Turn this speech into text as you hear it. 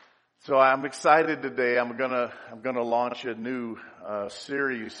So I'm excited today. I'm gonna launch a new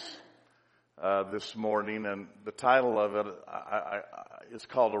series this morning, and the title of it is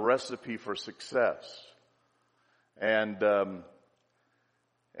called "A Recipe for Success." And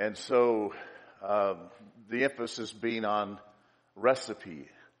so the emphasis being on recipe.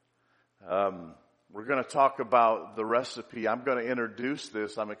 We're going to talk about the recipe. I'm going to introduce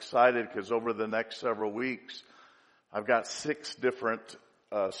this. I'm excited because over the next several weeks, I've got 6 different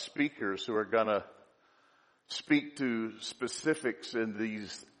speakers who are going to speak to specifics in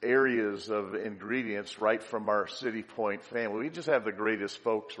these areas of ingredients right from our City Point family. We just have the greatest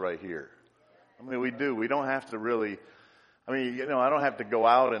folks right here. I mean, we do. We don't have to really, I don't have to go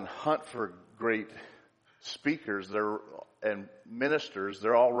out and hunt for great speakers and ministers.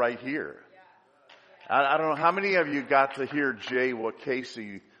 They're all right here. I don't know how many of you got to hear Jay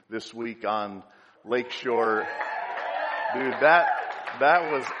Wakasey this week on Lakeshore. Dude,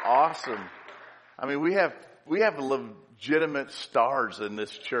 that was awesome. I mean, we have legitimate stars in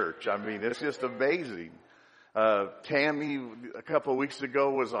this church. I mean, it's just amazing. Tammy a couple of weeks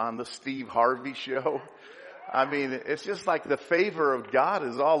ago was on the Steve Harvey show. I mean, it's just like the favor of God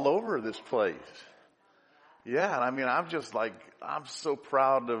is all over this place. Yeah, I mean, I'm so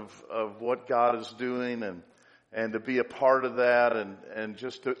proud of what God is doing and to be a part of that and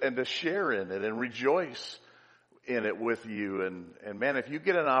to share in it and rejoice in it with you. And man, if you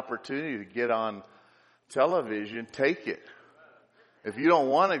get an opportunity to get on television, take it. If you don't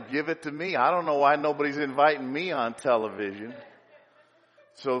want to, give it to me. I don't know why nobody's inviting me on television.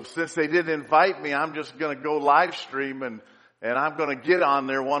 So since they didn't invite me, I'm just going to go live stream and I'm going to get on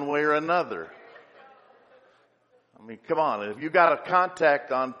there one way or another. I mean, come on. If you got a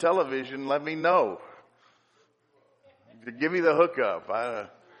contact on television, let me know. Give me the hookup.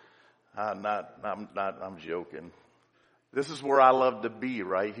 I'm joking. This is where I love to be,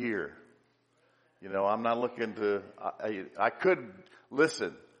 right here. You know, I'm not looking to,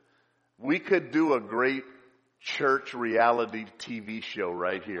 listen, we could do a great church reality TV show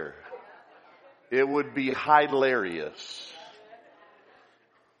right here. It would be hilarious.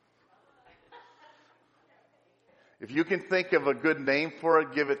 If you can think of a good name for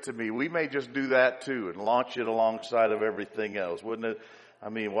it, give it to me. We may just do that too and launch it alongside of everything else, wouldn't it? I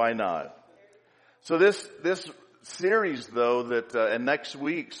mean, why not? So this series though and next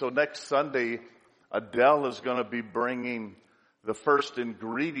week, so next Sunday, Adele is going to be bringing the first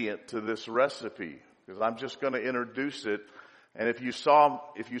ingredient to this recipe because I'm just going to introduce it. And if you saw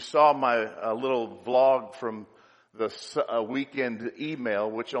my little vlog from the weekend email,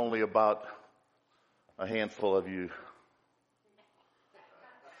 which only about a handful of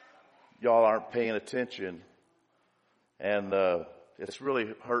y'all aren't paying attention, and it's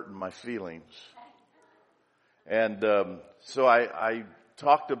really hurting my feelings. And so I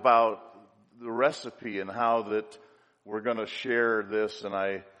talked about the recipe and how that we're going to share this, and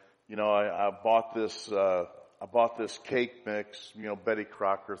I bought this cake mix. You know, Betty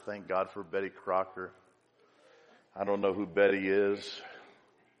Crocker. Thank God for Betty Crocker. I don't know who Betty is.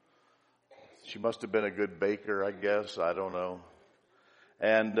 She must have been a good baker, I guess. I don't know.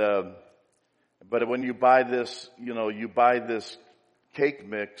 And but when you buy this, cake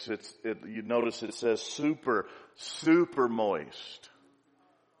mix. You notice it says super moist.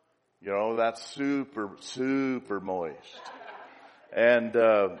 You know, that's super moist. And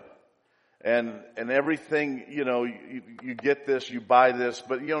everything, you get this, you buy this,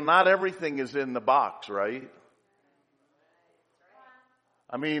 but not everything is in the box, right?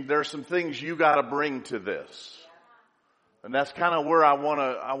 I mean, there's some things you got to bring to this. And that's kind of where I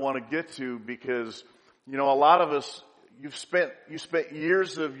want to get to because, a lot of us, you spent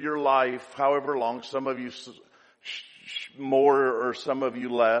years of your life, however long, some of you more or some of you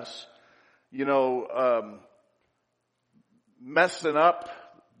less, messing up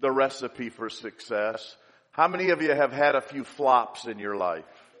the recipe for success. How many of you have had a few flops in your life?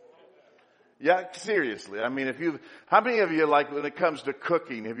 Yeah, seriously. I mean, how many of you, like when it comes to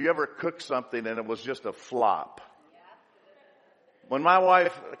cooking, have you ever cooked something and it was just a flop? When my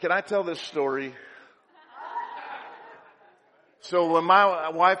wife, can I tell this story? So when my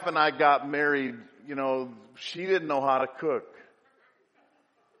wife and I got married, she didn't know how to cook.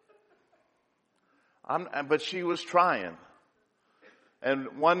 But she was trying.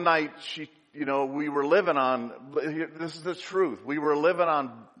 And one night we were living on, this is the truth, we were living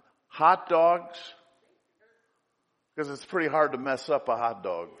on hot dogs, because it's pretty hard to mess up a hot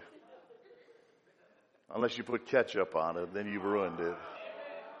dog. Unless you put ketchup on it, then you've ruined it.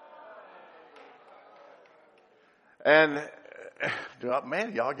 And,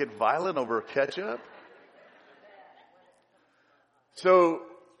 man, y'all get violent over ketchup? So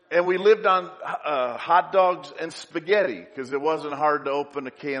And we lived on hot dogs and spaghetti because it wasn't hard to open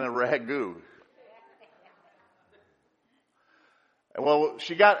a can of ragu. And well,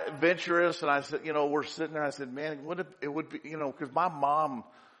 she got adventurous, and I said, we're sitting there. I said, man, what if it would be, because my mom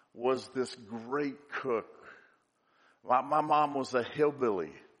was this great cook. My mom was a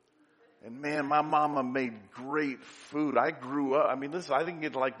hillbilly. And man, my mama made great food. I grew up, I didn't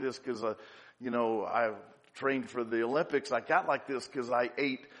get like this because, I trained for the Olympics. I got like this because I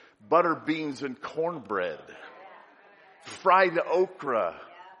ate butter beans and cornbread, fried okra,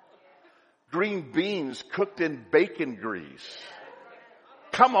 green beans cooked in bacon grease.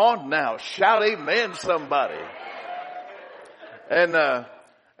 Come on now, shout amen somebody. And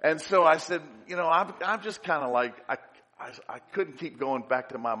so I said, I'm just kind of like, I couldn't keep going back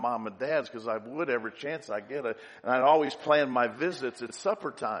to my mom and dad's because I would every chance I get it. And I'd always plan my visits at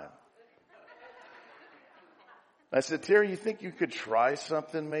supper time. I said, Terry, you think you could try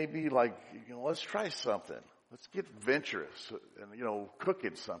something maybe? Like, let's try something. Let's get adventurous and,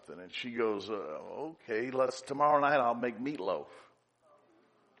 cooking something. And she goes, okay, tomorrow night I'll make meatloaf.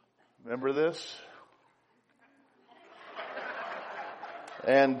 Remember this?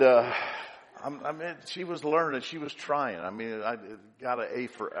 And, she was learning. She was trying. I got an A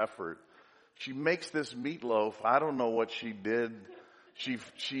for effort. She makes this meatloaf. I don't know what she did.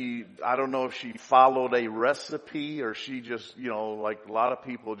 I don't know if she followed a recipe or she just, like a lot of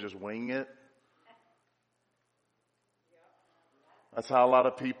people just wing it. That's how a lot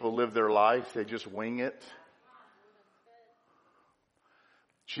of people live their life. They just wing it.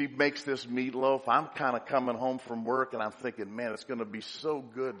 She makes this meatloaf. I'm kind of coming home from work and I'm thinking, man, it's going to be so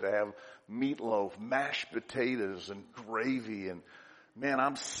good to have meatloaf, mashed potatoes and gravy. And man,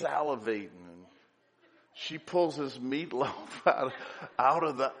 I'm salivating. And she pulls this meatloaf out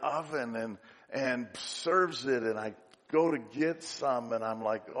of the oven and serves it. And I go to get some and I'm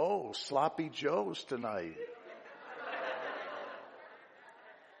like, oh, sloppy joes tonight.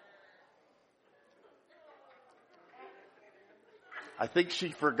 I think she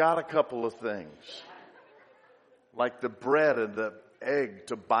forgot a couple of things, like the bread and the egg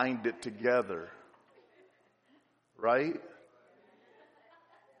to bind it together, right?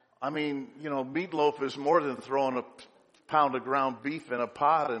 Meatloaf is more than throwing a pound of ground beef in a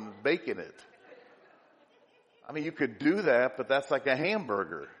pot and baking it. You could do that, but that's like a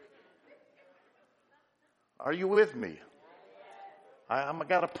hamburger. Are you with me? I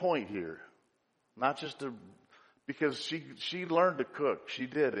got a point here, not just because she learned to cook. She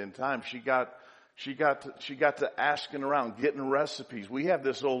did in time. She got to asking around, getting recipes. We have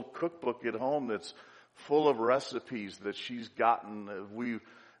this old cookbook at home that's full of recipes that she's gotten. We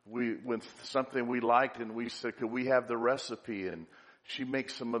when something we liked and we said, could we have the recipe? And she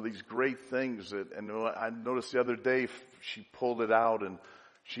makes some of these great things and I noticed the other day she pulled it out and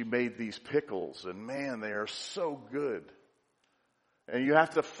she made these pickles and man, they are so good. And you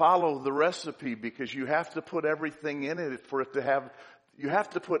have to follow the recipe because you have to put everything in it for it to have, you have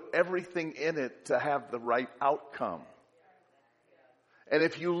to put everything in it to have the right outcome. And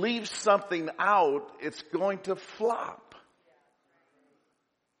if you leave something out, it's going to flop.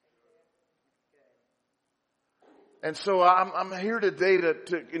 And so I'm here today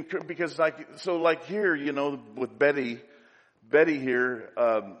to because here, with Betty here,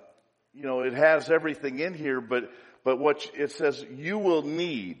 it has everything in here, but what it says, you will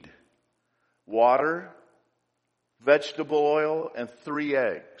need water, vegetable oil, and 3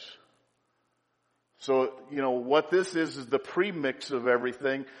 eggs. So, what this is the premix of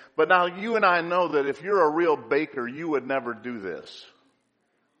everything. But now you and I know that if you're a real baker, you would never do this.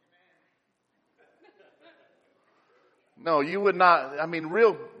 No, you would not.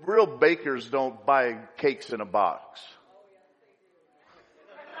 Real bakers don't buy cakes in a box.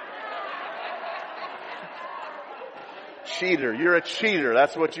 Cheater. You're a cheater.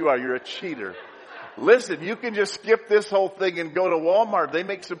 That's what you are. You're a cheater. Listen, you can just skip this whole thing and go to Walmart. They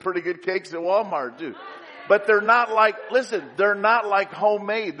make some pretty good cakes at Walmart, too. But they're not like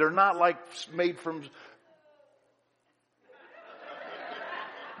homemade. They're not like made from...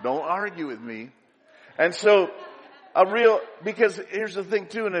 Don't argue with me. And so, because here's the thing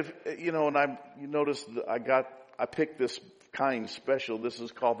too, and you notice I picked this kind special. This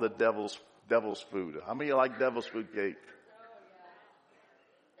is called the devil's food. How many of you like devil's food cake?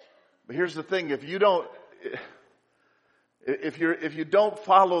 But here's the thing, if you don't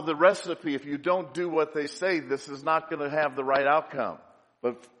follow the recipe, if you don't do what they say, this is not going to have the right outcome.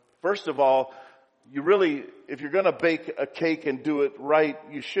 But first of all, if you're going to bake a cake and do it right,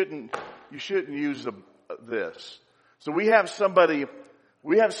 you shouldn't use this. So we have somebody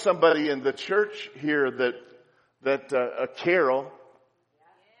in the church here that Carol,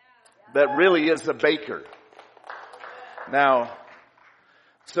 that really is a baker. Now,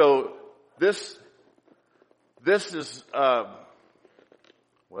 so this is,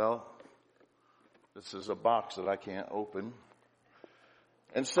 this is a box that I can't open.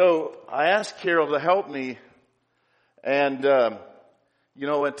 And so I asked Carol to help me and, and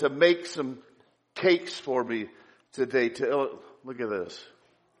to make some cakes for me today. Look at this.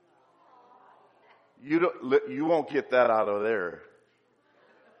 You won't get that out of there.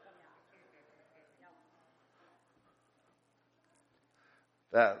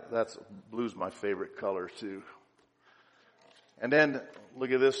 That's blue's my favorite color too. And then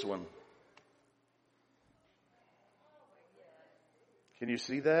look at this one. Can you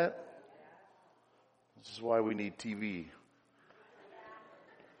see that? This is why we need TV.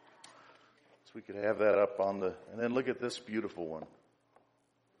 So we could have that up on and then look at this beautiful one.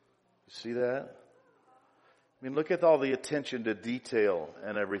 You see that? I mean, look at all the attention to detail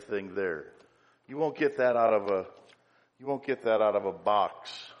and everything there. You won't get that out of a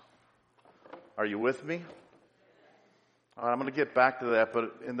box. Are you with me? All right, I'm going to get back to that,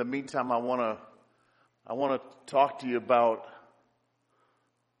 but in the meantime, I want to talk to you about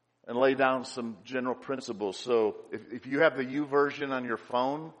and lay down some general principles. So if you have the U version on your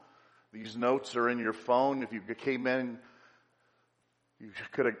phone, these notes are in your phone. If you came in, you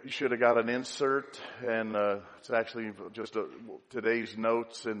should have got an insert, and it's actually just today's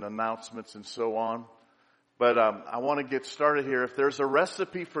notes and announcements and so on. But I want to get started here. If there's a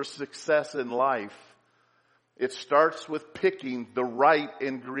recipe for success in life, it starts with picking the right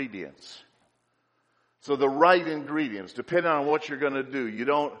ingredients. So the right ingredients, depending on what you're going to do. You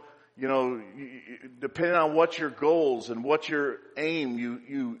don't, depending on what your goals and what your aim,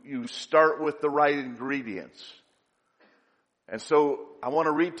 you start with the right ingredients. And so I want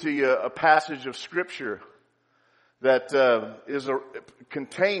to read to you a passage of Scripture that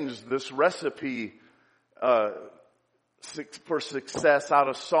contains this recipe for success out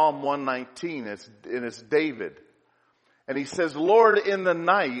of Psalm 119. It's David. And he says, Lord, in the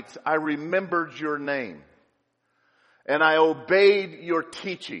night I remembered your name, and I obeyed your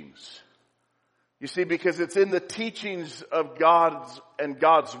teachings. You see, because it's in the teachings of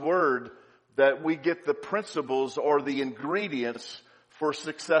God's Word that we get the principles or the ingredients for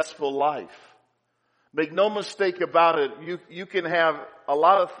successful life. Make no mistake about it. You can have a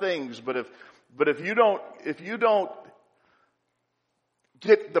lot of things, but if you don't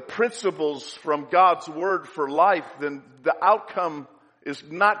get the principles from God's Word for life, then the outcome is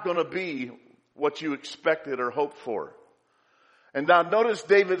not going to be what you expected or hoped for. And now notice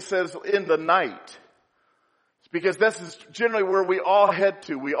David says in the night. Because this is generally where we all head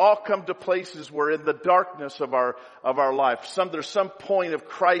to. We all come to places where in the darkness of our life, there's some point of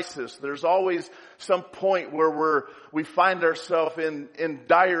crisis. There's always some point where we find ourselves in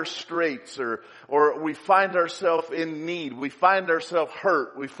dire straits, or we find ourselves in need. We find ourselves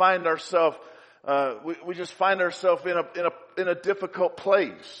hurt. We find ourselves we just find ourselves in a difficult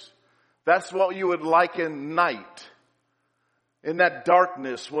place. That's what you would liken night. In that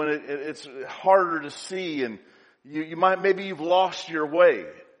darkness when it's harder to see, and maybe you've lost your way.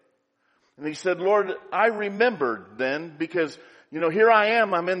 And he said, Lord, I remembered then, because, here I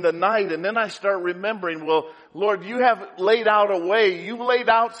am, I'm in the night, and then I start remembering, well, Lord, you have laid out a way, you've laid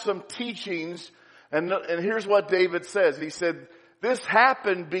out some teachings, and here's what David says. He said, this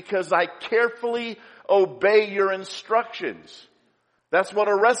happened because I carefully obey your instructions. That's what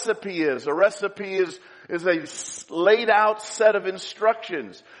a recipe is. A recipe is a laid out set of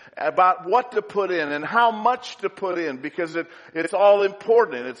instructions about what to put in and how much to put in, because it's all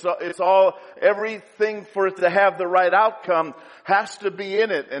important. It's all, everything for it to have the right outcome has to be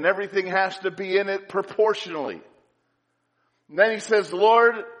in it, and everything has to be in it proportionally. And then he says,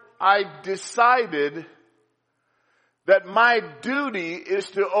 Lord, I decided that my duty is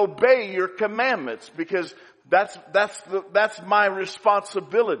to obey your commandments, because that's my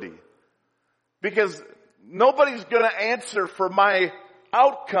responsibility. Because nobody's going to answer for my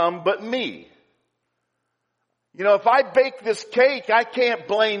outcome but me. If I bake this cake, I can't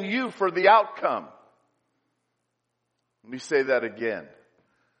blame you for the outcome. Let me say that again.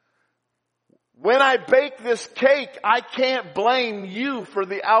 When I bake this cake, I can't blame you for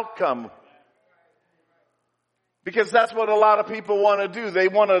the outcome. Because that's what a lot of people want to do. They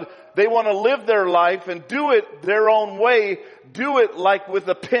want to live their life and do it their own way. Do it like with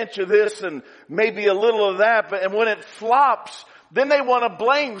a pinch of this and maybe a little of that. And when it flops, then they want to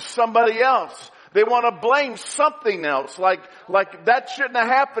blame somebody else. They want to blame something else. Like that shouldn't have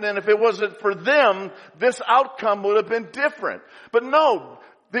happened. And if it wasn't for them, this outcome would have been different. But no,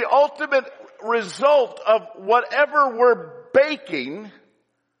 the ultimate result of whatever we're baking,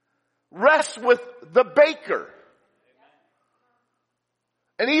 rests with the baker.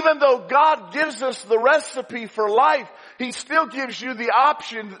 And even though God gives us the recipe for life, He still gives you the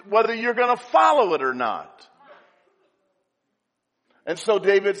option whether you're going to follow it or not. And so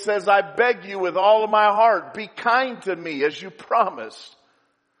David says, I beg you with all of my heart, be kind to me as you promised.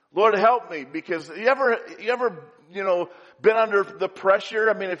 Lord, help me, because you ever, been under the pressure?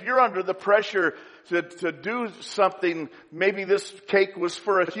 I mean, if you're under the pressure to do something, maybe this cake was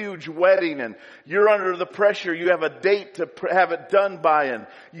for a huge wedding and you're under the pressure, you have a date to have it done by and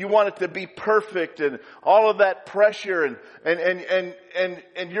you want it to be perfect and all of that pressure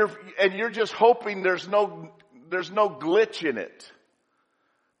and you're just hoping there's no glitch in it.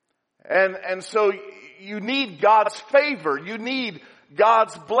 And so you need God's favor. You need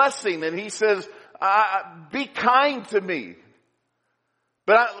God's blessing. And He says, be kind to me.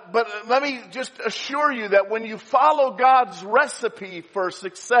 But let me just assure you that when you follow God's recipe for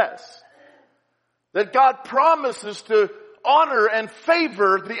success, that God promises to honor and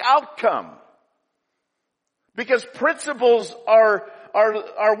favor the outcome. Because principles are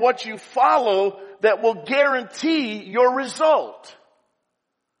what you follow that will guarantee your result.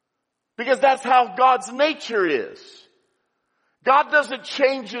 Because that's how God's nature is. God doesn't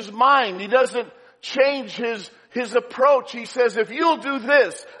change His mind. He doesn't change His approach. He says, if you'll do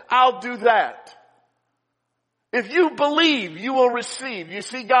this, I'll do that. If you believe, you will receive. You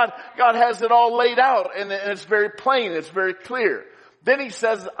see, God has it all laid out and it's very plain. It's very clear. Then He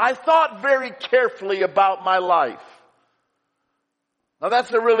says, I thought very carefully about my life. Now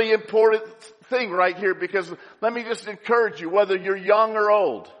that's a really important thing right here, because let me just encourage you, whether you're young or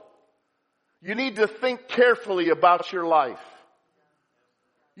old, you need to think carefully about your life.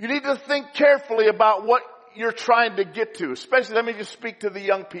 You need to think carefully about what you're trying to get to. Especially, let me just speak to the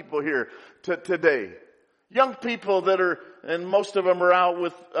young people here today. Young people that are, and most of them are out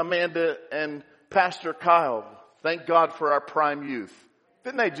with Amanda and Pastor Kyle. Thank God for our prime youth.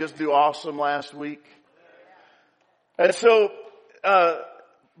 Didn't they just do awesome last week? And so,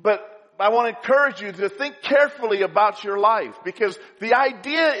 but I want to encourage you to think carefully about your life, because the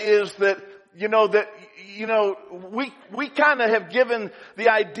idea is that we kind of have given the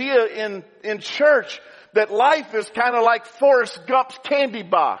idea in church that life is kind of like Forrest Gump's candy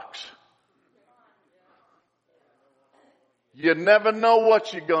box. You never know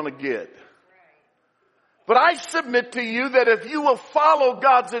what you're going to get. But I submit to you that if you will follow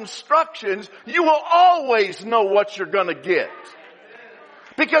God's instructions, you will always know what you're going to get.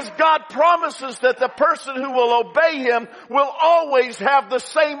 Because God promises that the person who will obey Him will always have the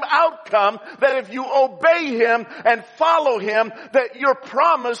same outcome, that if you obey Him and follow Him, that you're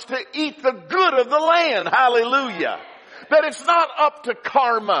promised to eat the good of the land. Hallelujah. That it's not up to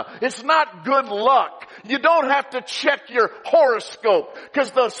karma. It's not good luck. You don't have to check your horoscope,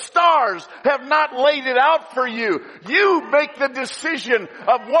 because the stars have not laid it out for you. You make the decision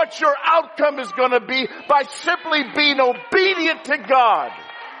of what your outcome is going to be by simply being obedient to God.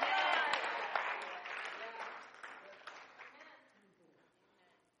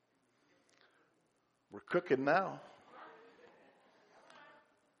 We're cooking now.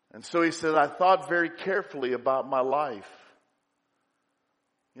 And so he said, I thought very carefully about my life.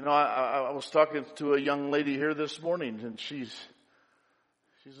 You know, I was talking to a young lady here this morning, and she's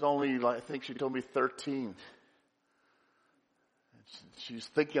only, I think she told me 13. She's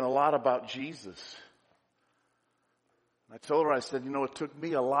thinking a lot about Jesus. I told her, I said, it took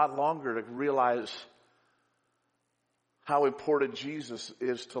me a lot longer to realize how important Jesus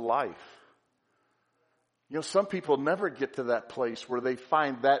is to life. Some people never get to that place where they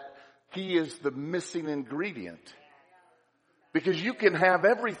find that He is the missing ingredient. Because you can have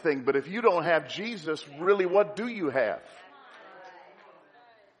everything, but if you don't have Jesus, really, what do you have?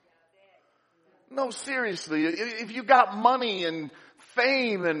 No, seriously, if you got money and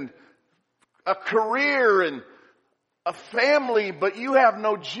fame and a career and a family, but you have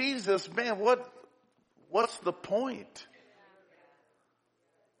no Jesus, man, what's the point?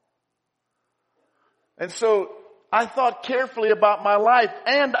 And so I thought carefully about my life,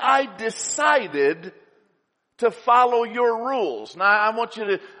 and I decided to follow your rules. Now I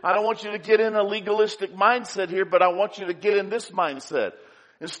don't want you to get in a legalistic mindset here, but I want you to get in this mindset.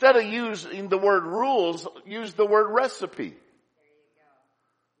 Instead of using the word rules, use the word recipe.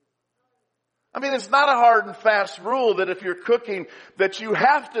 I mean, it's not a hard and fast rule that if you're cooking that you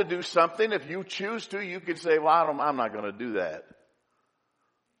have to do something. If you choose to, you can say, well, I'm not going to do that.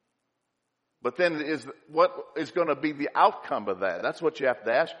 But then what is going to be the outcome of that? That's what you have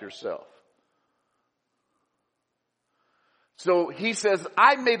to ask yourself. So he says,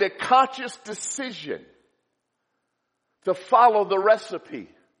 I made a conscious decision to follow the recipe.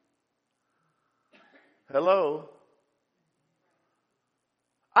 Hello?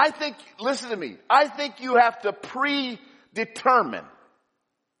 Listen to me, I think you have to predetermine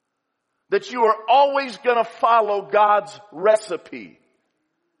that you are always going to follow God's recipe.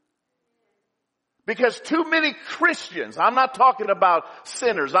 Because too many Christians, I'm not talking about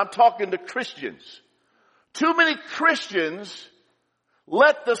sinners, I'm talking to Christians. Too many Christians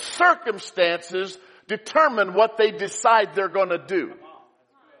let the circumstances determine what they decide they're going to do.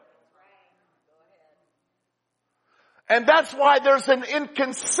 And that's why there's an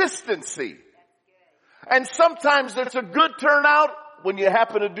inconsistency. And sometimes there's a good turnout when you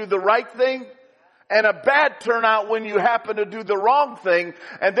happen to do the right thing, and a bad turnout when you happen to do the wrong thing.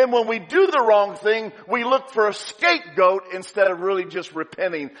 And then when we do the wrong thing, we look for a scapegoat instead of really just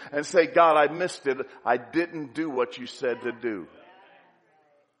repenting and say, God, I missed it. I didn't do what you said to do.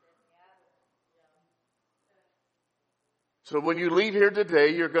 So when you leave here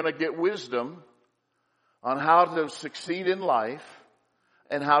today, you're going to get wisdom on how to succeed in life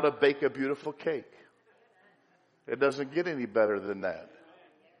and how to bake a beautiful cake. It doesn't get any better than that.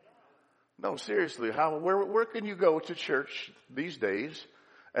 No, seriously, where can you go to church these days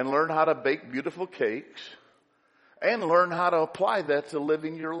and learn how to bake beautiful cakes and learn how to apply that to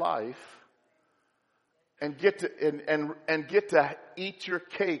living your life and get to eat your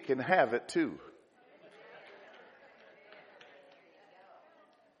cake and have it too?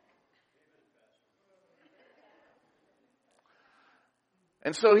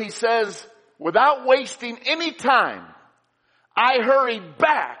 And so he says, without wasting any time, I hurried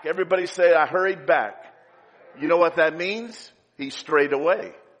back. Everybody say, I hurried back. You know what that means? He strayed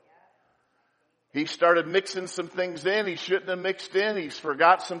away. He started mixing some things in he shouldn't have mixed in. He's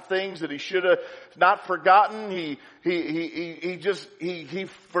forgot some things that he should have not forgotten. He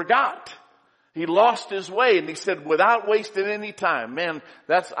forgot. He lost his way, and he said, without wasting any time. Man,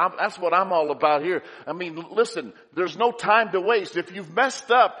 that's what I'm all about here. I mean, listen, there's no time to waste. If you've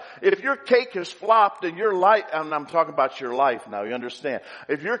messed up, if your cake has flopped and your life, and I'm talking about your life now, you understand?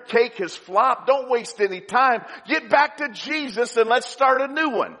 If your cake has flopped, don't waste any time. Get back to Jesus and let's start a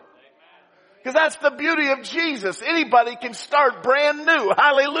new one. Because that's the beauty of Jesus. Anybody can start brand new.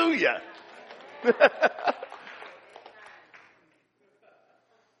 Hallelujah.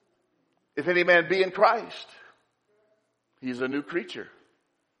 If any man be in Christ, he's a new creature.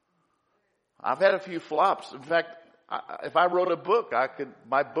 I've had a few flops. In fact, if I wrote a book,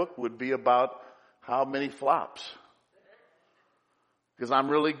 my book would be about how many flops. Because I'm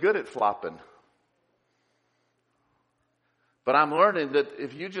really good at flopping. But I'm learning that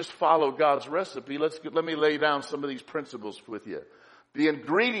if you just follow God's recipe, let me lay down some of these principles with you. The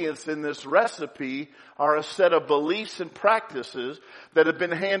ingredients in this recipe are a set of beliefs and practices that have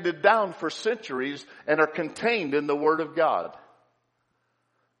been handed down for centuries and are contained in the Word of God.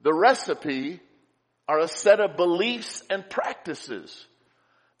 The recipe are a set of beliefs and practices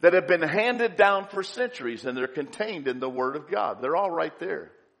that have been handed down for centuries and they're contained in the Word of God. They're all right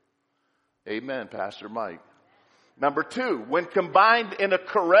there. Amen, Pastor Mike. Number 2, when combined in a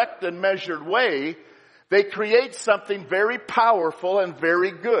correct and measured way, they create something very powerful and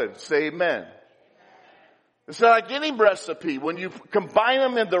very good. Say amen. It's like any recipe. When you combine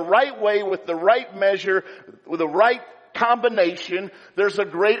them in the right way, with the right measure, with the right combination, there's a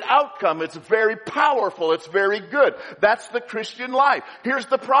great outcome. It's very powerful. It's very good. That's the Christian life. Here's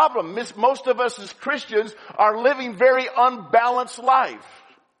the problem. Most of us as Christians are living very unbalanced life.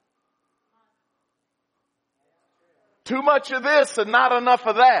 Too much of this and not enough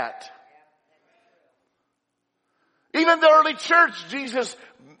of that. Even the early church, Jesus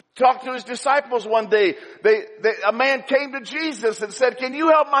talked to his disciples one day. A man came to Jesus and said, can you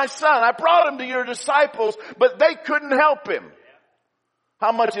help my son? I brought him to your disciples, but they couldn't help him.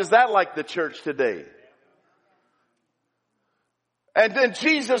 How much is that like the church today? And then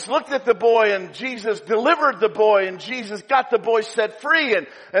Jesus looked at the boy and Jesus delivered the boy and Jesus got the boy set free and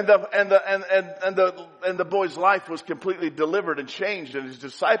the boy's life was completely delivered and changed. And his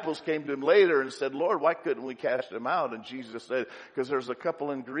disciples came to him later and said, Lord, why couldn't we cast him out? And Jesus said, because there's a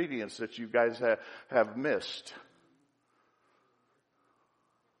couple ingredients that you guys have missed.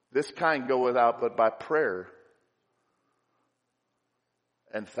 This kind go without but by prayer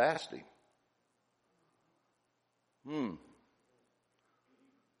and fasting.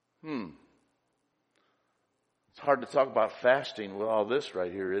 It's hard to talk about fasting with all this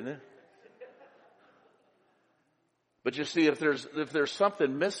right here, isn't it? But you see, if there's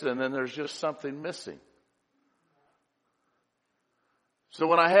something missing, then there's just something missing. So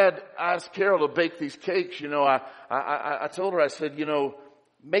when I asked Carol to bake these cakes, I told her, I said,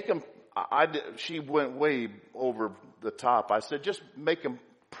 make them. She went way over the top. I said, just make them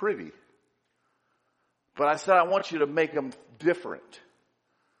pretty. But I said, I want you to make them different.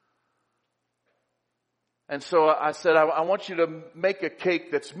 And so I said, I want you to make a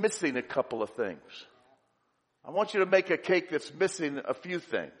cake that's missing a couple of things. I want you to make a cake that's missing a few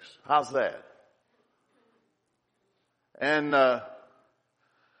things. How's that? And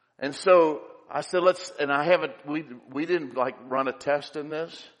so I said, we didn't like run a test in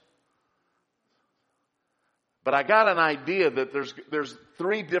this. But I got an idea that there's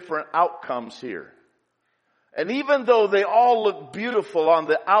 3 different outcomes here. And even though they all look beautiful on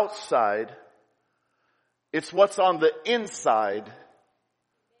the outside, it's what's on the inside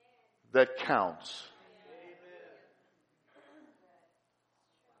that counts.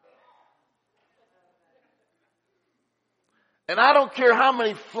 And I don't care how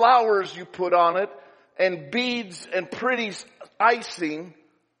many flowers you put on it and beads and pretty icing.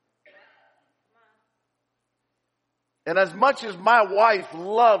 And as much as my wife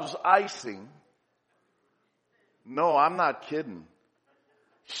loves icing, no, I'm not kidding.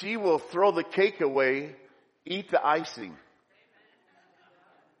 She will throw the cake away, eat the icing.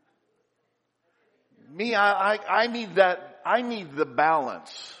 Me, I need that. I need the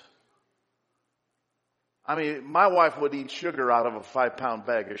balance. I mean, my wife would eat sugar out of a 5-pound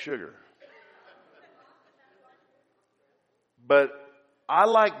bag of sugar. But I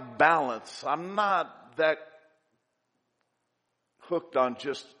like balance. I'm not that hooked on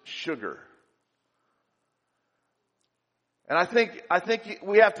just sugar. And I think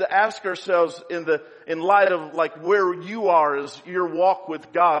we have to ask ourselves in light of like where you are as your walk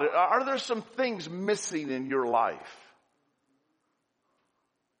with God, are there some things missing in your life?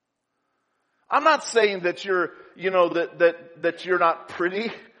 I'm not saying that that you're not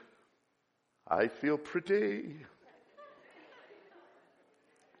pretty. I feel pretty.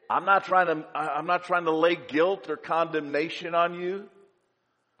 I'm not trying to lay guilt or condemnation on you,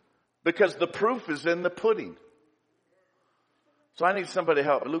 because the proof is in the pudding. So I need somebody to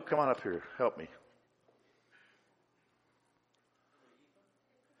help. Luke, come on up here. Help me.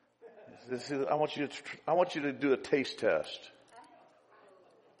 I want you to do a taste test.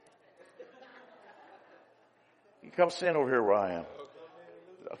 You come stand over here where I am.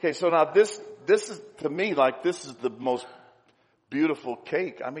 Okay, so now this is, to me, like this is the most beautiful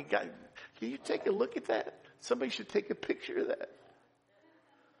cake. I mean, God, can you take a look at that? Somebody should take a picture of that.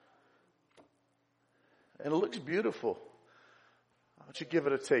 And it looks beautiful. Why don't you give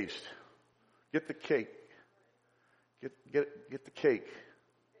it a taste? Get the cake. Get the cake.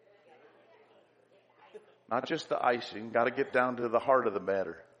 Not just the icing. Got to get down to the heart of the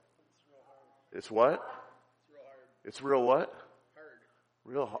matter. It's what? It's real what? Hard.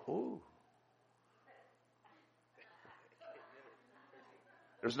 Real hard. Ooh.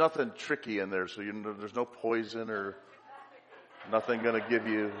 There's nothing tricky in there, so there's no poison or nothing going to give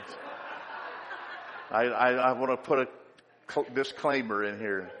you. I want to put a disclaimer in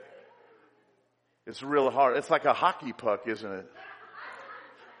here. It's real hard. It's like a hockey puck, isn't it?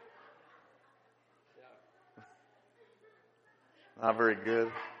 Not very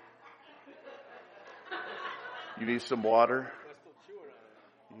good. You need some water?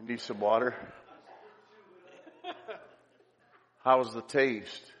 You need some water? How's the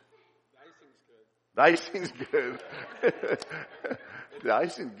taste? The icing's good. The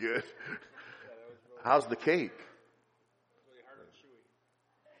icing's good. How's the cake?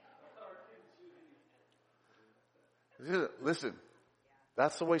 Listen,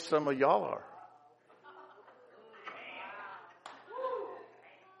 that's the way some of y'all are.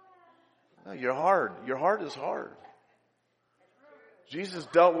 No, you're hard. Your heart is hard. Jesus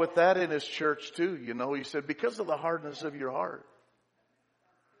dealt with that in his church too. You know, he said, because of the hardness of your heart.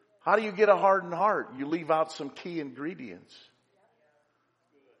 How do you get a hardened heart? You leave out some key ingredients.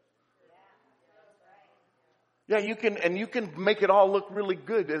 Yeah, you can make it all look really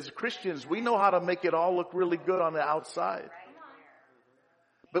good. As Christians, we know how to make it all look really good on the outside.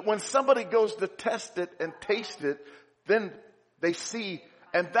 But when somebody goes to test it and taste it, then they see.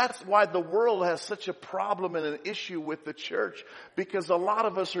 And that's why the world has such a problem and an issue with the church. Because a lot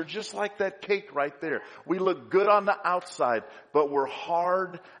of us are just like that cake right there. We look good on the outside, but we're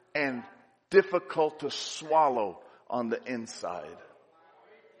hard and difficult to swallow on the inside.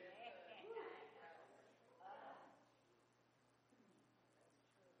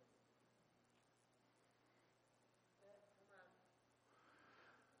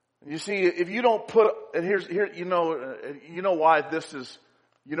 You see, if you don't put, and you know why this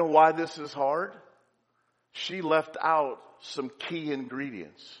is hard? She left out some key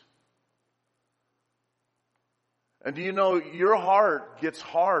ingredients. And do you know your heart gets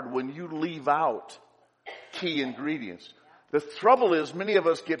hard when you leave out key ingredients? The trouble is many of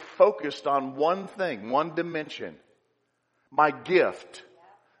us get focused on one thing, one dimension. My gift,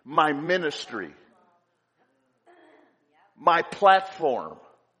 my ministry, my platform,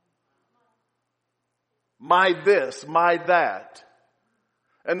 my this, my that.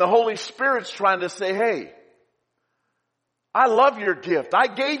 And the Holy Spirit's trying to say, hey, I love your gift. I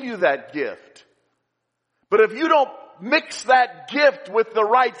gave you that gift. But if you don't mix that gift with the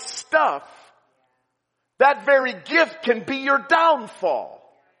right stuff, that very gift can be your downfall.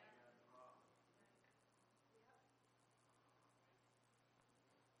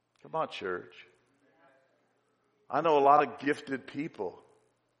 Come on, church. I know a lot of gifted people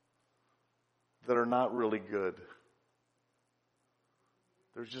that are not really good.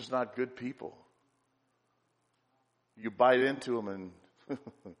 They're just not good people. You bite into them and,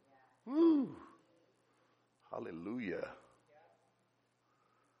 woo, hallelujah.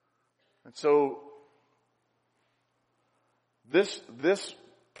 And so, this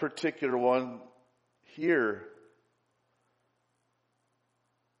particular one here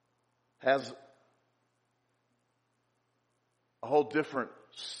has a whole different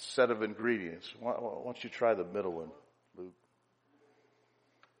set of ingredients. Why don't you try the middle one, Luke?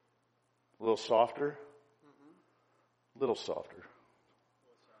 A little softer? A little softer.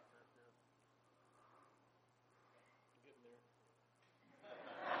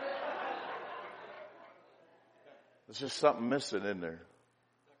 There's just something missing in there.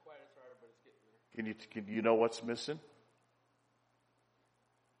 Not quite as hard, but it's getting there. Can you know what's missing?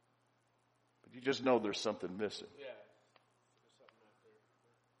 But you just know there's something missing. Yeah. There's something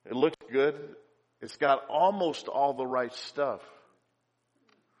out there. It looks good. It's got almost all the right stuff.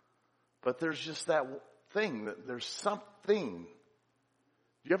 But there's just that thing, that there's something.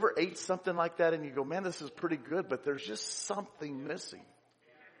 You ever ate something like that and you go, man, this is pretty good, but there's just something missing?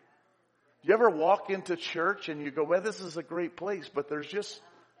 You ever walk into church and you go, well, this is a great place, but there's just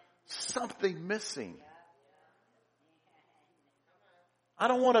something missing. I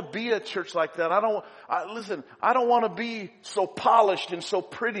don't want to be at church like that. I don't want to be so polished and so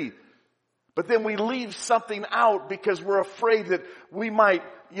pretty. But then we leave something out because we're afraid that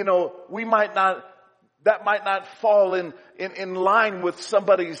that might not fall in line with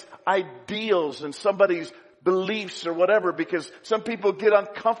somebody's ideals and somebody's beliefs or whatever, because some people get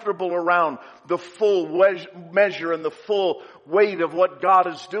uncomfortable around the full measure and the full weight of what God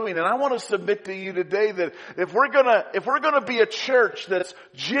is doing. And I want to submit to you today that if we're gonna be a church that's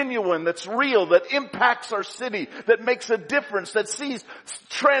genuine, that's real, that impacts our city, that makes a difference, that sees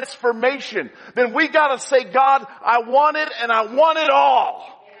transformation, then we gotta say, God, I want it and I want it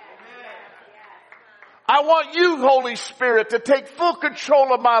all. I want you, Holy Spirit, to take full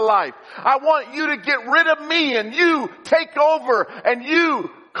control of my life. I want you to get rid of me and you take over and you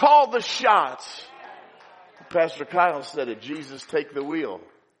call the shots. Pastor Kyle said it, Jesus, take the wheel.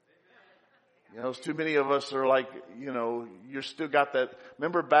 Too many of us are like, you're still got that.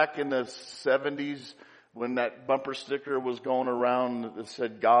 Remember back in the 70s when that bumper sticker was going around that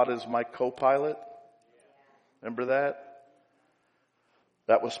said, God is my co-pilot? Remember that?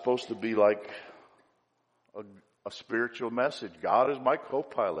 That was supposed to be like a spiritual message. God is my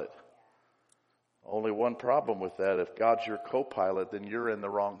co-pilot. Only one problem with that. If God's your co-pilot, then you're in the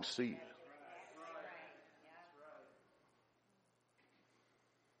wrong seat.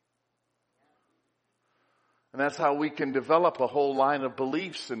 And that's how we can develop a whole line of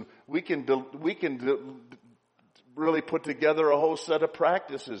beliefs, and we can really put together a whole set of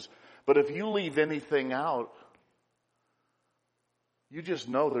practices. But if you leave anything out, you just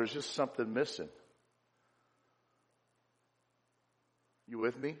know there's just something missing. You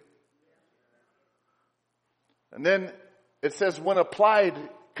with me? And then it says, when applied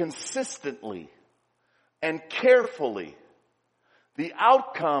consistently and carefully, the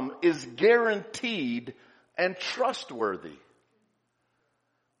outcome is guaranteed and trustworthy.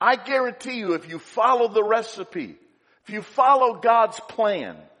 I guarantee you, if you follow the recipe, if you follow God's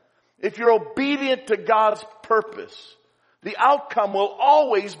plan, if you're obedient to God's purpose, the outcome will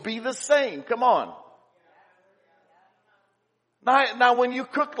always be the same. Come on. Now when you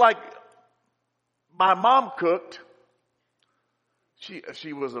cook like my mom cooked,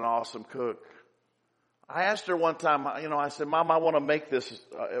 she was an awesome cook. I asked her one time, I said, Mom, I want to make this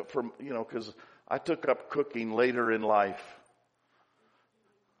because I took up cooking later in life.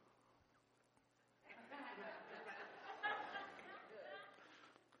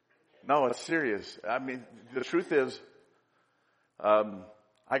 No, it's serious. I mean, the truth is,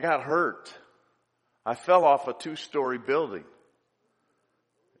 I got hurt. I fell off a 2-story building.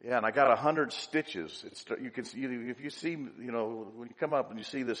 Yeah, and I got 100 stitches. You can see, if you see, when you come up and you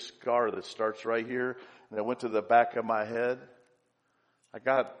see this scar that starts right here, and it went to the back of my head,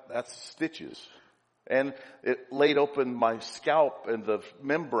 that's stitches. And it laid open my scalp and the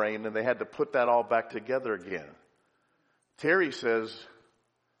membrane, and they had to put that all back together again. Terry says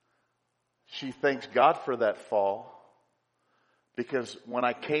she thanks God for that fall, because when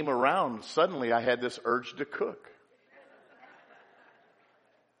I came around, suddenly I had this urge to cook.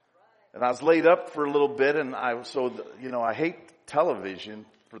 And I was laid up for a little bit, and I hate television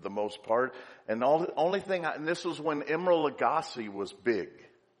for the most part. And the only thing, and this was when Emeril Lagasse was big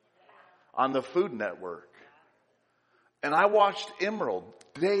on the Food Network. And I watched Emeril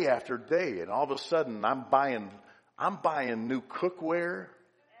day after day, and all of a sudden I'm buying new cookware,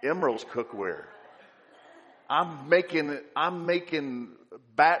 Emeril's cookware. I'm making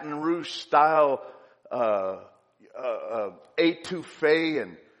Baton Rouge style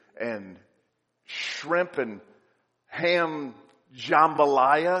etouffee and shrimp and ham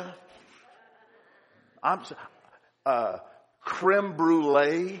jambalaya. Creme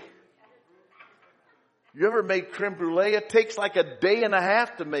brulee. You ever made creme brulee? It takes like a day and a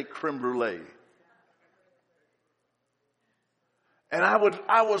half to make creme brulee. And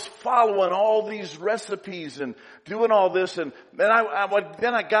I was following all these recipes and doing all this, and then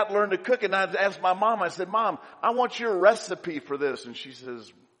I got learned to cook, and I asked my mom, I said, Mom, I want your recipe for this. And she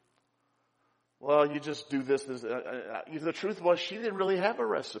says, well, you just do this. The truth was, she didn't really have a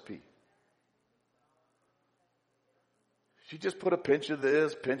recipe. She just put a pinch of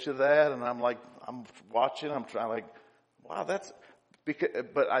this, pinch of that, and I'm watching, I'm trying like, wow,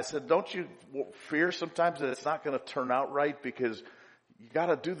 but I said, don't you fear sometimes that it's not going to turn out right, because you got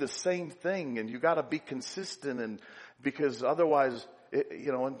to do the same thing, and you got to be consistent, and because otherwise,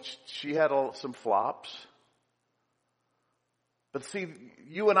 and she had some flops. But see,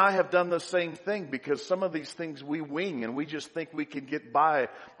 you and I have done the same thing, because some of these things we wing, and we just think we can get by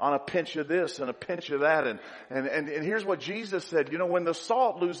on a pinch of this and a pinch of that. And here's what Jesus said, when the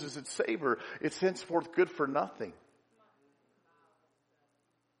salt loses its savor, it's henceforth good for nothing.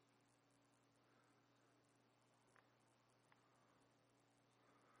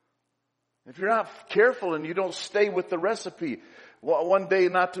 If you're not careful and you don't stay with the recipe, one day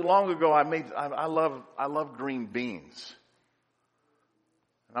not too long ago, I love green beans.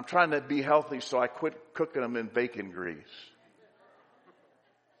 And I'm trying to be healthy, so I quit cooking them in bacon grease.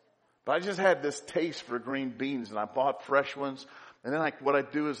 But I just had this taste for green beans, and I bought fresh ones. And then what I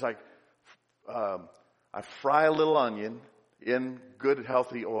do is I fry a little onion in good,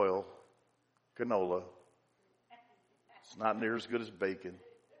 healthy oil, canola. It's not near as good as bacon.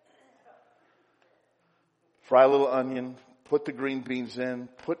 Fry a little onion, put the green beans in,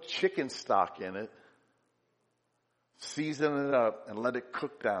 put chicken stock in it. Season it up and let it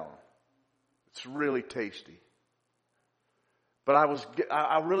cook down. It's really tasty. But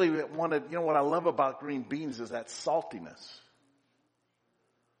I really wanted, what I love about green beans is that saltiness.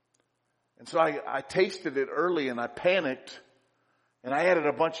 And so I tasted it early, and I panicked, and I added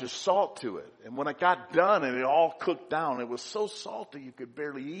a bunch of salt to it. And when it got done and it all cooked down, it was so salty you could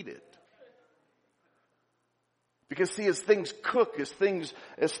barely eat it. Because see, as things cook, as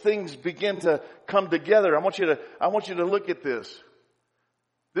things begin to come together, I want you to look at this.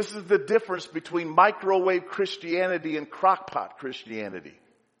 This is the difference between microwave Christianity and crockpot Christianity.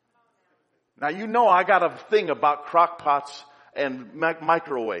 Now I got a thing about crockpots and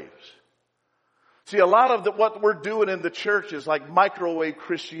microwaves. See, a lot of what we're doing in the church is like microwave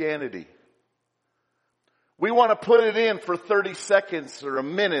Christianity. We want to put it in for 30 seconds or a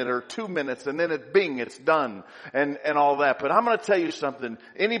minute or 2 minutes, and then it's done and all that. But I'm going to tell you something.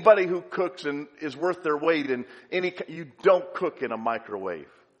 Anybody who cooks and is worth their weight you don't cook in a microwave.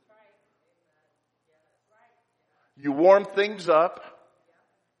 You warm things up.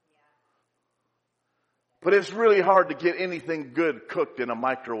 But it's really hard to get anything good cooked in a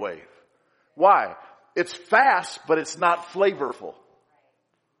microwave. Why? It's fast, but it's not flavorful.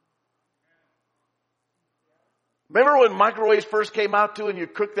 Remember when microwaves first came out too, and you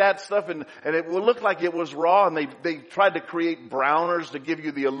cook that stuff and it would look like it was raw, and they tried to create browners to give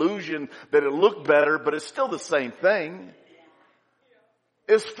you the illusion that it looked better, but it's still the same thing.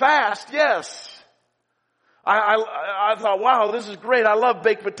 It's fast, yes. I thought, wow, this is great. I love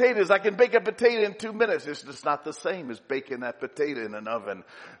baked potatoes. I can bake a potato in 2 minutes. It's just not the same as baking that potato in an oven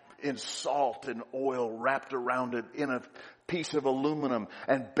in salt and oil wrapped around it in a piece of aluminum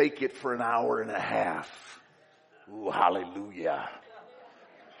and bake it for an hour and a half. Ooh, hallelujah.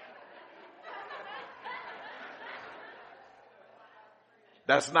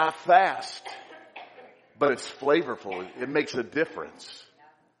 That's not fast, but it's flavorful. It makes a difference.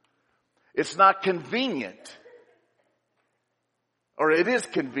 It's not convenient. Or it is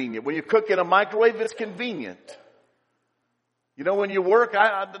convenient. When you cook in a microwave, it's convenient. You know, when you work,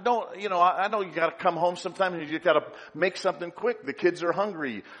 I know you gotta come home sometimes and you gotta make something quick. The kids are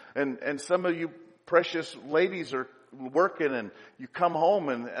hungry. And some of you precious ladies are working and you come home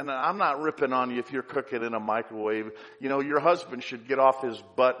and I'm not ripping on you if you're cooking in a microwave. You know, your husband should get off his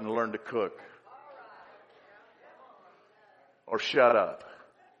butt and learn to cook. Or shut up.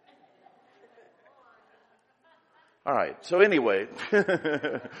 All right. So anyway,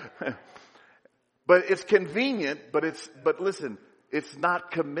 but it's convenient, but listen, it's not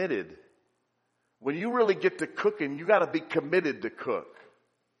committed. When you really get to cooking, you got to be committed to cook.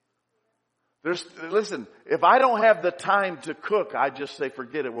 Listen, if I don't have the time to cook, I just say,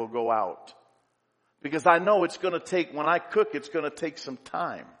 forget it, we'll go out. Because I know it's going to take, when I cook, it's going to take some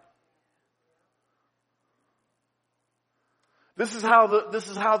time. This is how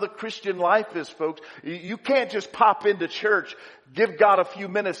the Christian life is, folks. You can't just pop into church, give God a few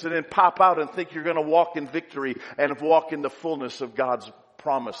minutes, and then pop out and think you're going to walk in victory and walk in the fullness of God's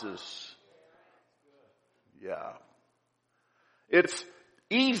promises. Yeah. It's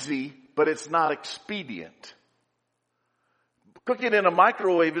easy, but it's not expedient. Cooking in a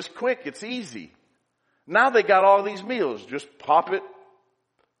microwave is quick. It's easy. Now they got all these meals. Just pop it,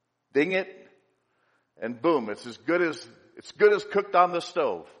 ding it, and boom. It's as good as cooked on the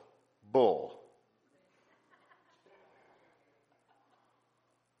stove. Bull.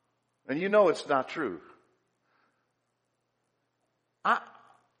 And you know it's not true. I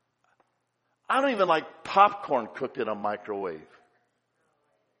don't even like popcorn cooked in a microwave.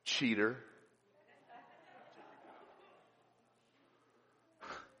 Cheater.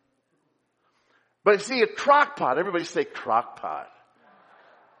 But see, a crock pot, everybody say crock pot.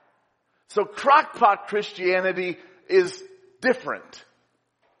 So crock pot Christianity is different.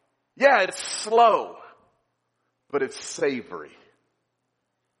 Yeah, it's slow, but it's savory.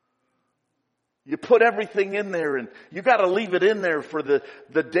 You put everything in there and you got to leave it in there for the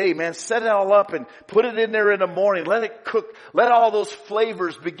day, man. Set it all up and put it in there in the morning. Let it cook. Let all those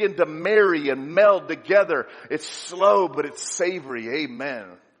flavors begin to marry and meld together. It's slow, but it's savory. Amen.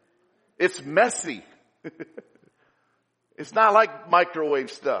 It's messy. It's not like microwave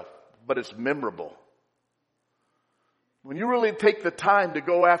stuff, but it's memorable. When you really take the time to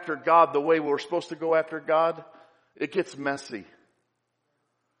go after God the way we're supposed to go after God, it gets messy.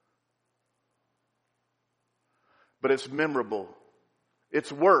 But it's memorable.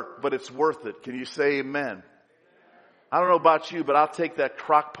 It's work, but it's worth it. Can you say amen? I don't know about you, but I'll take that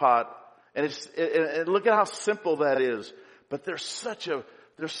crock pot and look at how simple that is. But there's such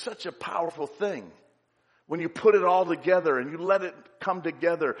a powerful thing. When you put it all together and you let it come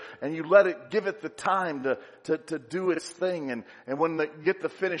together and you let it give it the time to do its thing. And when you get the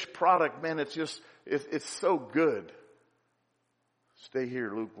finished product, man, it's so good. Stay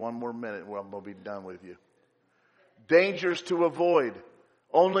here, Luke, one more minute and I'm going to be done with you. Dangers to avoid.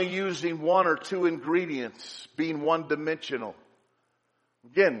 Only using one or two ingredients, being one-dimensional.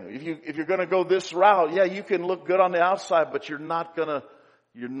 Again, if you're going to go this route, yeah, you can look good on the outside, but you're not going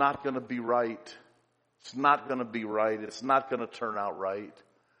to be right. It's not going to be right. It's not going to turn out right.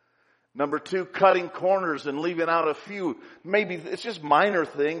 Number two, cutting corners and leaving out a few. Maybe it's just minor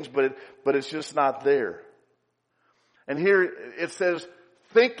things, but it's just not there. And here it says,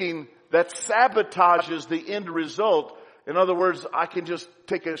 thinking that sabotages the end result. In other words, I can just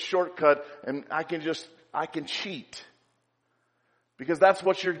take a shortcut and I can cheat. Because that's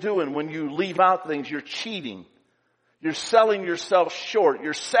what you're doing. When you leave out things, you're cheating. You're selling yourself short.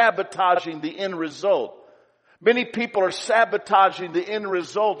 You're sabotaging the end result. Many people are sabotaging the end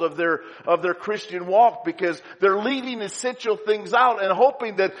result of their Christian walk because they're leaving essential things out and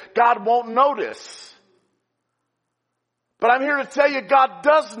hoping that God won't notice. But I'm here to tell you, God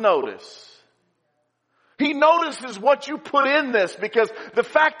does notice. He notices what you put in this because the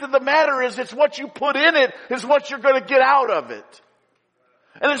fact of the matter is it's what you put in it is what you're going to get out of it.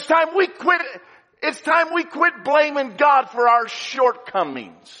 And it's time we quit. It's time we quit blaming God for our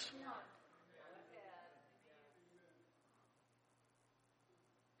shortcomings.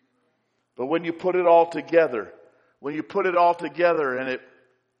 But when you put it all together,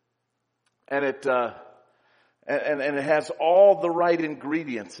 and it has all the right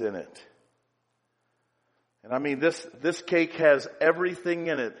ingredients in it. And I mean, this cake has everything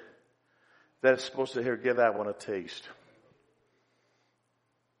in it that's supposed to give that one a taste.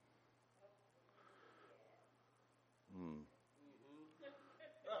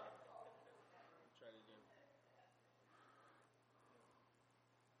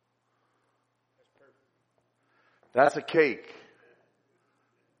 That's a cake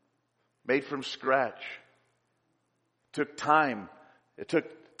made from scratch. Took time. It took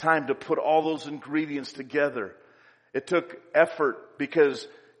time to put all those ingredients together. It took effort because,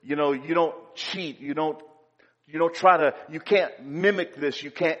 you don't cheat. You can't mimic this.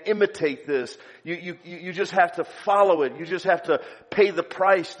 You can't imitate this. You just have to follow it. You just have to pay the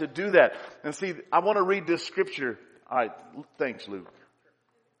price to do that. And see, I want to read this scripture. All right. Thanks, Luke.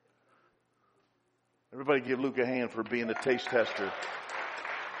 Everybody give Luke a hand for being a taste tester.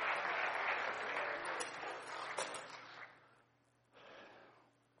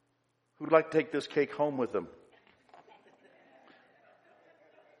 Who'd like to take this cake home with them?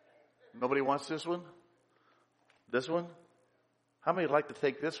 Nobody wants this one? This one? How many would like to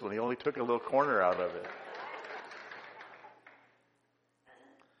take this one? He only took a little corner out of it.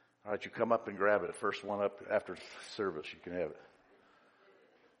 All right, you come up and grab it. First one up after service, you can have it.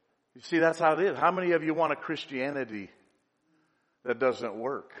 You see, that's how it is. How many of you want a Christianity that doesn't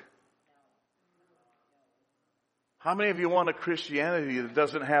work? How many of you want a Christianity that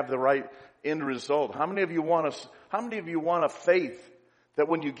doesn't have the right end result? How many of you want a faith that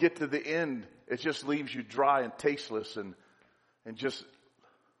when you get to the end, it just leaves you dry and tasteless and just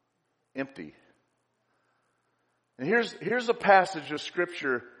empty? And here's a passage of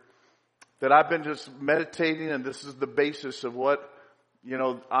scripture that I've been just meditating, and this is the basis of what,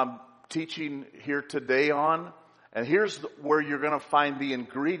 I'm teaching here today on. And here's where you're going to find the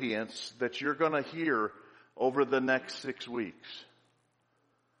ingredients that you're going to hear over the next 6 weeks.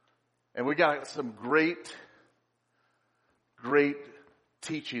 And we got some great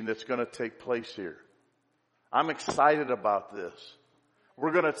teaching that's going to take place here. I'm excited about this.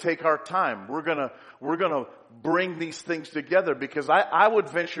 We're going to take our time. We're going to bring these things together because I would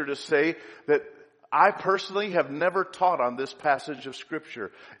venture to say that I personally have never taught on this passage of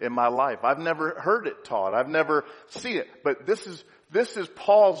scripture in my life. I've never heard it taught. I've never seen it. But this is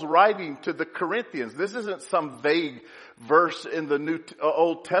Paul's writing to the Corinthians. This isn't some vague verse in the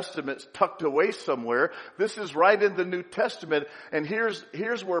Old Testament tucked away somewhere. This is right in the New Testament. And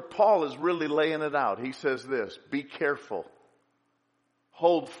here's where Paul is really laying it out. He says this: be careful.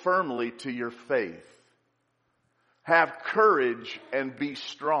 Hold firmly to your faith. Have courage and be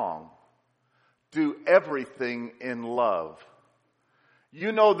strong. Do everything in love.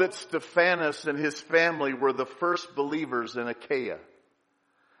 You know that Stephanas and his family were the first believers in Achaia.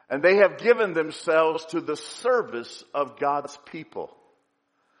 And they have given themselves to the service of God's people.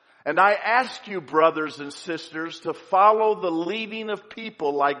 And I ask you, brothers and sisters, to follow the leading of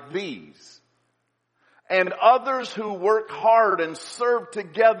people like these and others who work hard and serve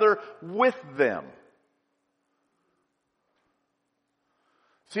together with them.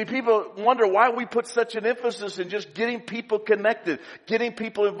 See, people wonder why we put such an emphasis in just getting people connected, getting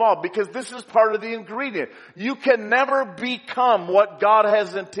people involved, because this is part of the ingredient. You can never become what God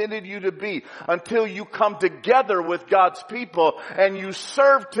has intended you to be until you come together with God's people and you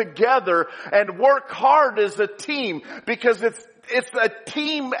serve together and work hard as a team, because it's a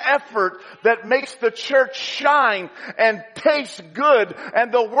team effort that makes the church shine and taste good.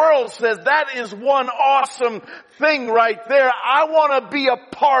 And the world says that is one awesome thing right there. I want to be a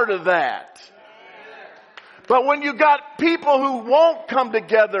part of that. But when you got people who won't come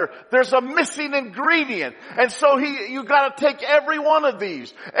together, there's a missing ingredient. And so you got to take every one of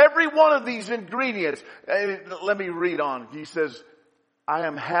these ingredients. Let me read on. He says, I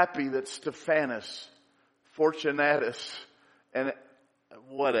am happy that Stephanas, Fortunatus, and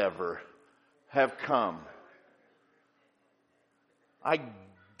whatever have come. I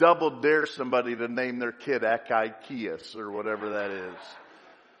double dare somebody to name their kid Achaicus or whatever that is.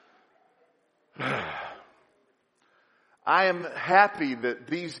 I am happy that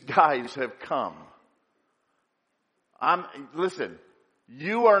these guys have come. Listen,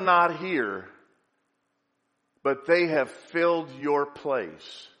 you are not here, but they have filled your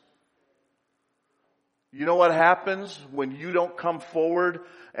place. You know what happens when you don't come forward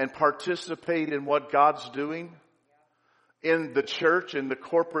and participate in what God's doing in the church, in the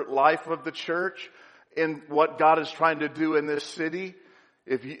corporate life of the church, in what God is trying to do in this city?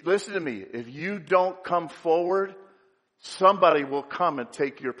 Listen to me, if you don't come forward, somebody will come and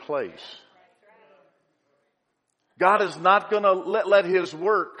take your place. God is not going to let His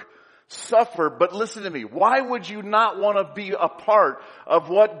work suffer. But listen to me. Why would you not want to be a part of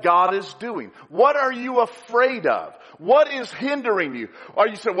what God is doing? What are you afraid of? What is hindering you? Or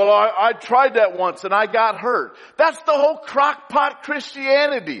you say, well, I tried that once and I got hurt. That's the whole crock-pot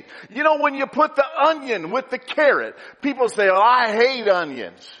Christianity. You know, when you put the onion with the carrot, people say, oh, I hate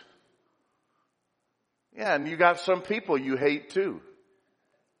onions. Yeah, and you got some people you hate too.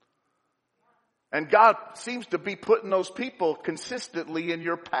 And God seems to be putting those people consistently in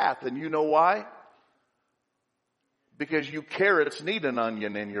your path. And you know why? Because you carrots need an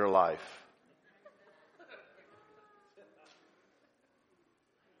onion in your life.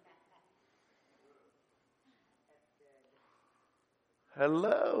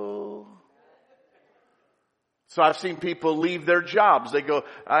 Hello. So I've seen people leave their jobs. They go,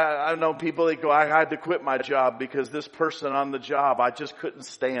 I know people, they go, I had to quit my job because this person on the job, I just couldn't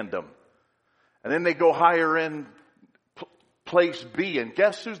stand them. And then they go hire in place B. And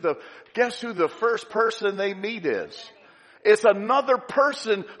guess who the first person they meet is? It's another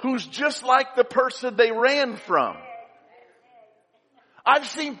person who's just like the person they ran from. I've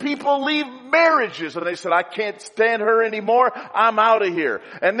seen people leave marriages and they said, I can't stand her anymore. I'm out of here.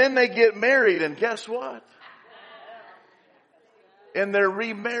 And then they get married and guess what? In their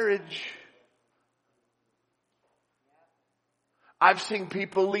remarriage, I've seen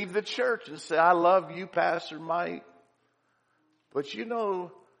people leave the church and say, I love you, Pastor Mike. But you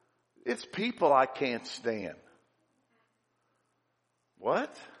know, it's people I can't stand.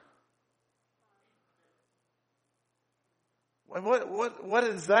 What? What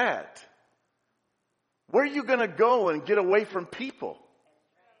is that? Where are you going to go and get away from people?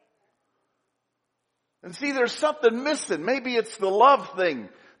 And see, there's something missing. Maybe it's the love thing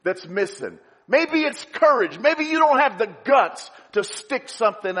that's missing. Maybe it's courage. Maybe you don't have the guts to stick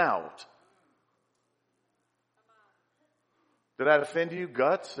something out. Did that offend you?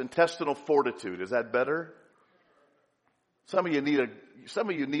 Guts? Intestinal fortitude. Is that better? Some of you need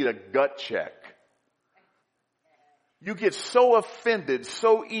a gut check. You get so offended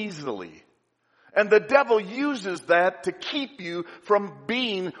so easily. And the devil uses that to keep you from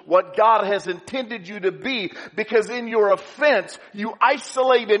being what God has intended you to be, because in your offense, you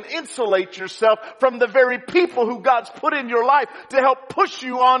isolate and insulate yourself from the very people who God's put in your life to help push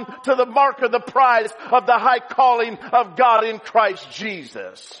you on to the mark of the prize of the high calling of God in Christ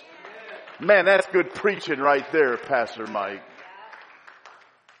Jesus. Man, that's good preaching right there, Pastor Mike.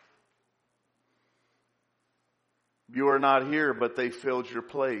 You are not here, but they filled your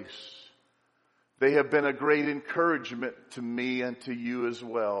place. They have been a great encouragement to me and to you as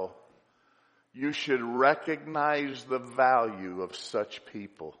well. You should recognize the value of such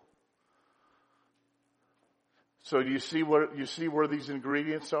people. So do you see where these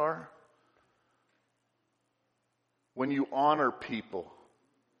ingredients are? When you honor people.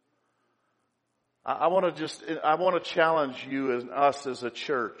 I want to challenge you and us as a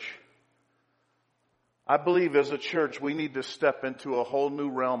church. I believe as a church we need to step into a whole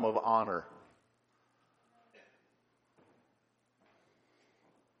new realm of honor.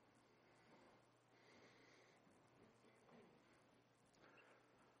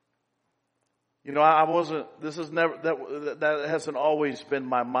 You know, that hasn't always been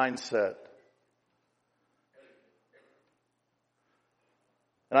my mindset.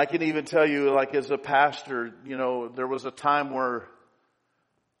 And I can even tell you, like as a pastor, you know, there was a time where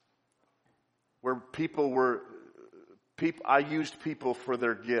I used people for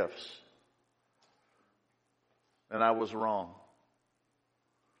their gifts. And I was wrong.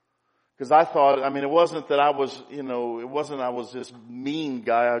 Because I thought, it wasn't that I was this mean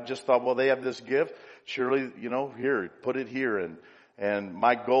guy. I just thought, well, they have this gift. Surely, here, put it here. And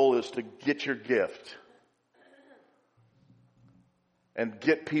my goal is to get your gift. And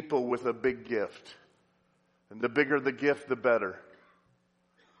get people with a big gift. And the bigger the gift, the better.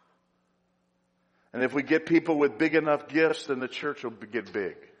 And if we get people with big enough gifts, then the church will get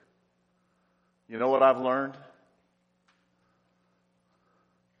big. You know what I've learned?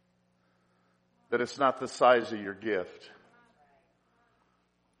 That it's not the size of your gift.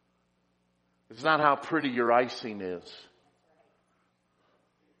 It's not how pretty your icing is.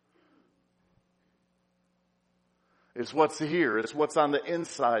 It's what's here. It's what's on the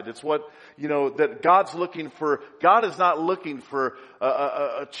inside. It's what, that God's looking for. God is not looking for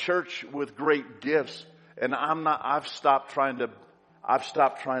a church with great gifts. And I've stopped trying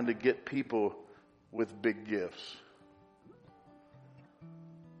to get people with big gifts.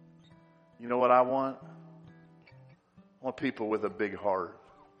 You know what I want? I want people with a big heart.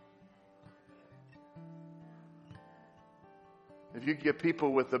 If you get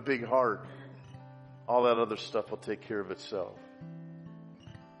people with a big heart, all that other stuff will take care of itself.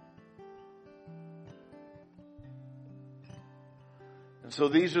 And so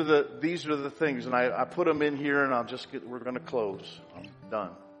these are the things, and I put them in here, and we're going to close. I'm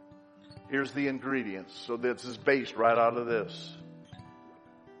done. Here's the ingredients. So this is based right out of this.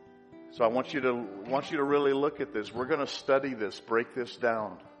 So I want you to really look at this. We're going to study this, break this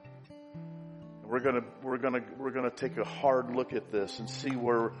down. We're gonna take a hard look at this and see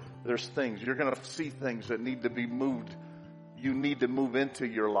where there's things. You're gonna see things that need to be moved. You need to move into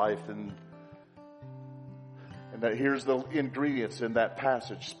your life, and that here's the ingredients in that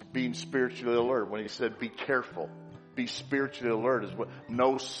passage: being spiritually alert. When he said, "Be careful, be spiritually alert," is what?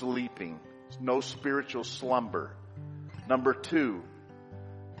 No sleeping, no spiritual slumber. Number 2,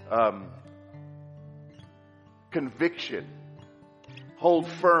 conviction. Hold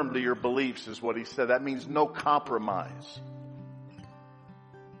firm to your beliefs is what he said. That means no compromise.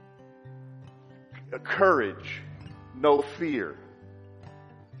 Courage, no fear.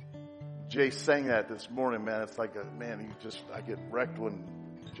 Jay sang that this morning, man. It's like, I get wrecked when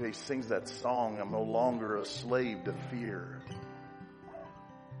Jay sings that song. I'm no longer a slave to fear.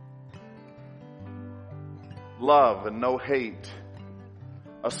 Love and no hate.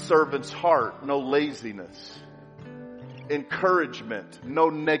 A servant's heart, no laziness. Encouragement, no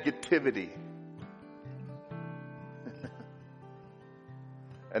negativity.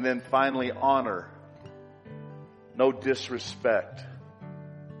 And then finally, honor, no disrespect.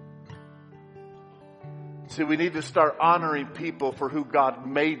 See, we need to start honoring people for who God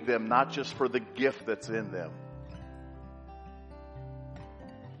made them, not just for the gift that's in them.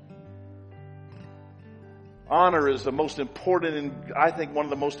 Honor is the most important, I think one of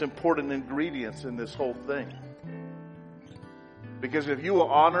the most important ingredients in this whole thing. Because if you will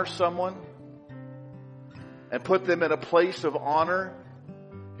honor someone and put them in a place of honor,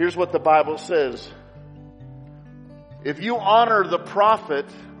 here's what the Bible says. If you honor the prophet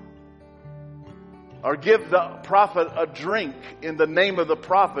or give the prophet a drink in the name of the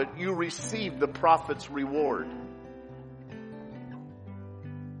prophet, you receive the prophet's reward.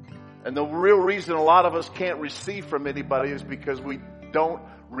 And the real reason a lot of us can't receive from anybody is because we don't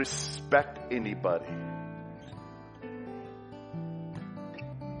respect anybody.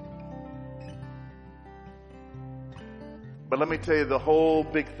 But let me tell you the whole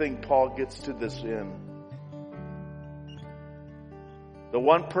big thing Paul gets to this in. The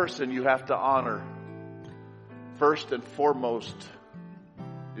one person you have to honor first and foremost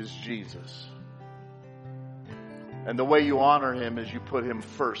is Jesus. And the way you honor him is you put him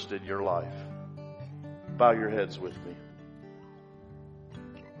first in your life. Bow your heads with me.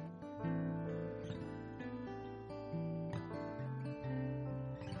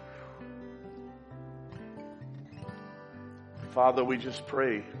 Father, we just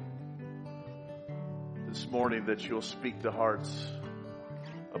pray this morning that you'll speak to hearts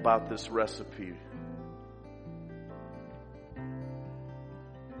about this recipe.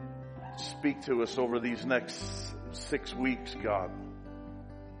 Speak to us over these next 6 weeks, God,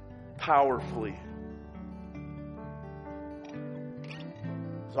 powerfully.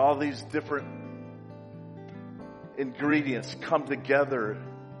 As all these different ingredients come together,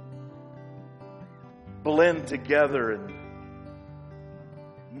 blend together, and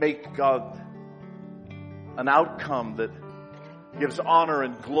make, God, an outcome that gives honor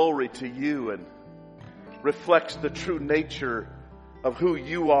and glory to you and reflects the true nature of who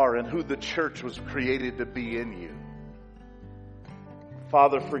you are and who the church was created to be in you.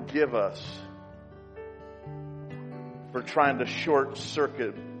 Father, forgive us for trying to short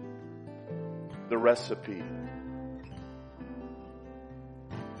circuit the recipe.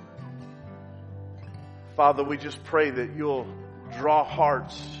 Father, we just pray that you'll draw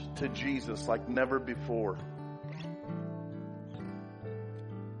hearts to Jesus like never before.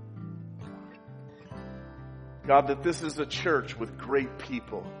 God, that this is a church with great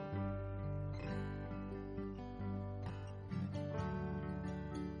people.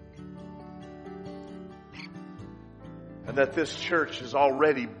 And that this church is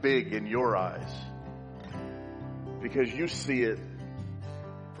already big in your eyes because you see it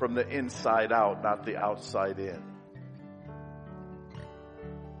from the inside out, not the outside in.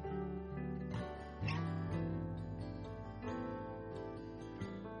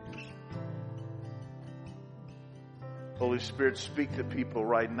 Holy Spirit, speak to people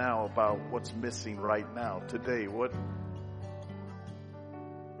right now about what's missing right now, today. What's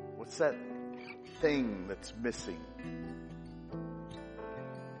that thing that's missing?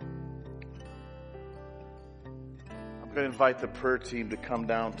 I'm going to invite the prayer team to come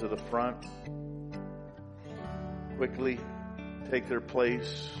down to the front. Quickly take their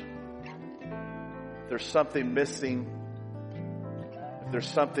place. If there's something missing, if there's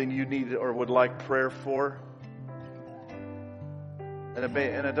something you need or would like prayer for, and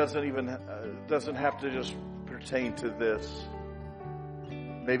it doesn't have to just pertain to this.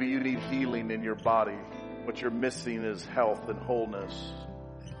 Maybe you need healing in your body. What you're missing is health and wholeness.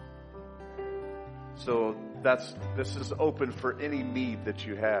 So this is open for any need that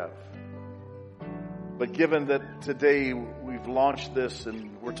you have. But given that today we've launched this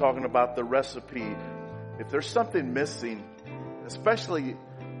and we're talking about the recipe, if there's something missing, especially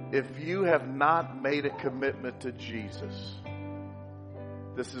if you have not made a commitment to Jesus,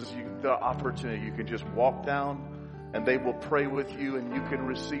 this is the opportunity. You can just walk down and they will pray with you, and you can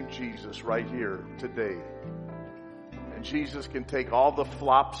receive Jesus right here today. And Jesus can take all the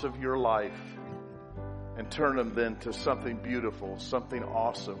flops of your life and turn them then to something beautiful, something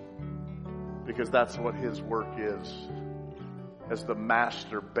awesome, because that's what his work is as the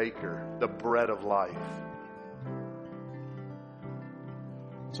master baker, the bread of life.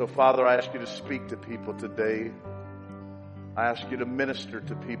 So, Father, I ask you to speak to people today. I ask you to minister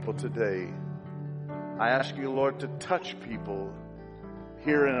to people today. I ask you, Lord, to touch people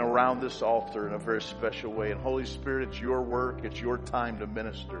here and around this altar in a very special way. And Holy Spirit, it's your work. It's your time to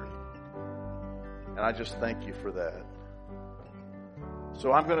minister. And I just thank you for that.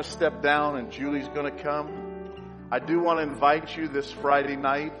 So I'm going to step down and Julie's going to come. I do want to invite you this Friday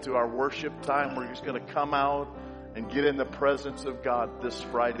night to our worship time. We're just going to come out and get in the presence of God this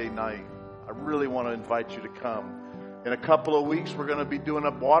Friday night. I really want to invite you to come. In a couple of weeks, we're going to be doing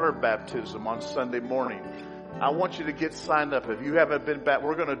a water baptism on Sunday morning. I want you to get signed up. If you haven't been baptized,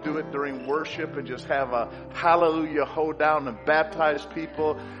 we're going to do it during worship and just have a hallelujah hoedown and baptize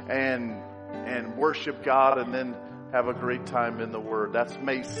people and worship God and then have a great time in the Word. That's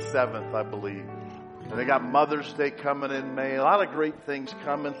May 7th, I believe. And they got Mother's Day coming in May. A lot of great things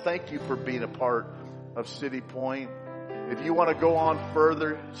coming. Thank you for being a part of City Point. If you want to go on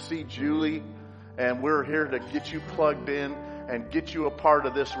further, see Julie. And we're here to get you plugged in and get you a part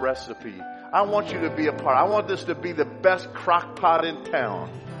of this recipe. I want you to be a part. I want this to be the best crock pot in town.